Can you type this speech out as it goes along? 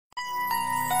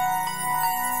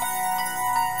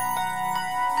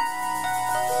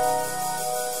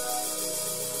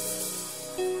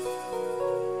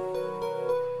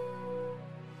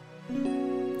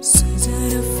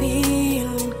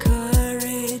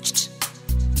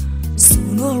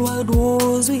what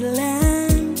wars we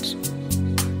land,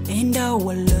 and our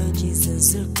Lord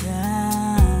Jesus will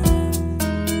come.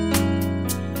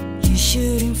 You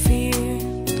shouldn't fear,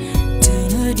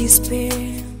 do not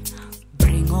despair.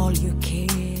 Bring all your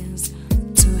cares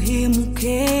to Him who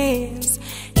cares.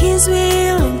 He's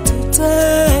willing to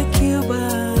take your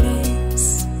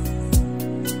burdens.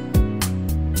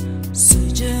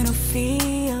 Sojourner,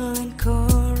 feel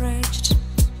encouraged.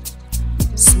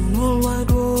 Soon all what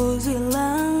was will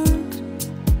land,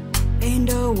 and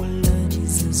our Lord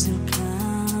Jesus will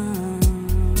come.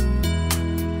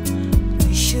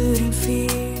 You shouldn't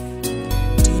fear,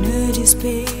 do not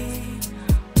despair.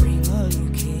 Bring all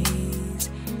your cares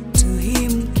to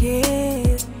Him who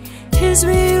cares. He's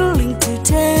willing to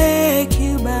take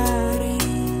your burdens.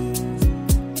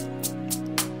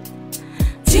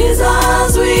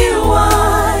 Jesus will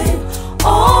wipe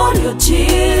all your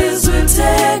tears, will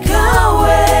take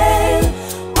away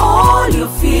all your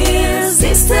fears.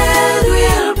 Instead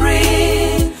will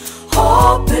bring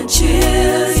hope and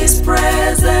cheer. His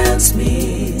presence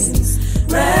means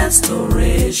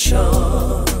restoration.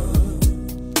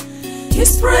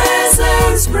 His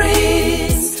presence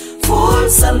brings full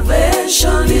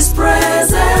salvation. His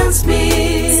presence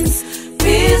means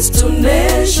peace to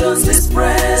nations. His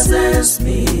presence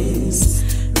means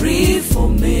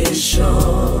reformation.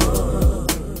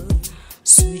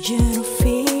 Sojourner,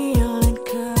 feel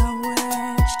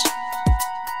encouraged.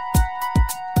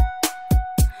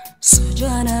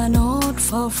 Sojourner, not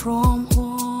far from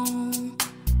home.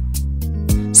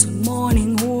 Soon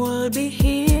morning will be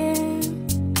here,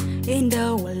 and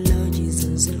our Lord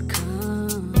Jesus will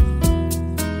come.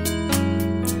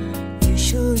 You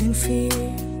shouldn't fear,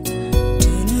 do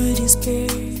not despair.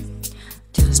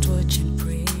 Just watch and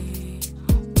pray,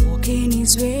 walk in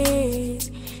His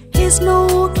ways. He's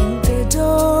knocking the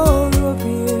door of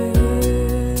it.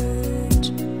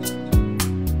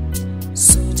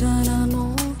 Sojourner,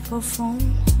 not far from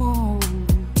home.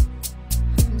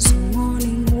 Soon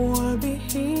morning will be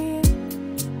here,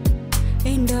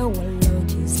 and our Lord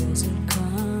Jesus will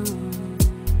come.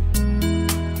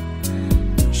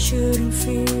 You shouldn't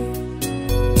fear,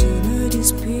 do not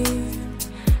despair.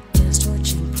 Just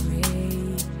watch and pray,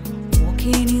 walk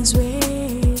in His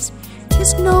ways.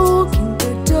 He's knocking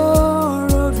the door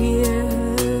of it.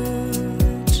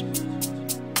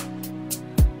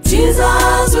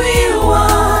 Jesus will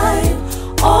wipe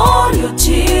all your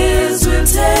tears, will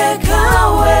take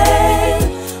away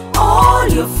all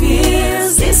your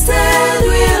fears. Instead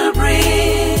will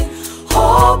bring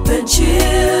hope and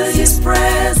cheer. His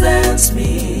presence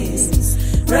means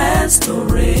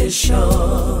restoration.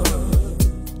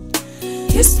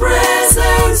 His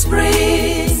presence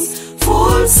brings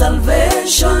full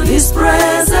salvation. His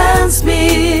presence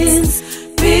means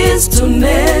peace to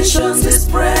nations. His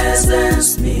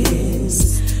presence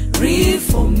means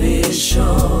reformation.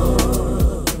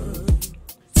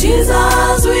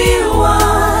 Jesus will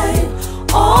wipe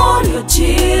all your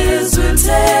tears, will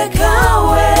take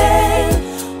away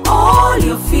all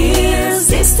your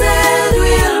fears. Instead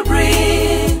will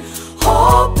bring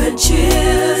hope and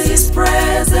cheer. His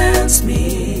presence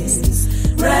means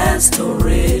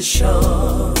restoration.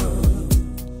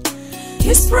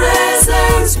 His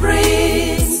presence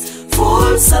brings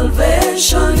full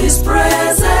salvation. His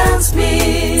presence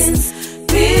means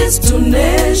peace to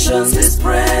nations. His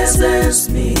presence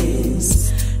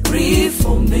means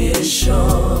reformation.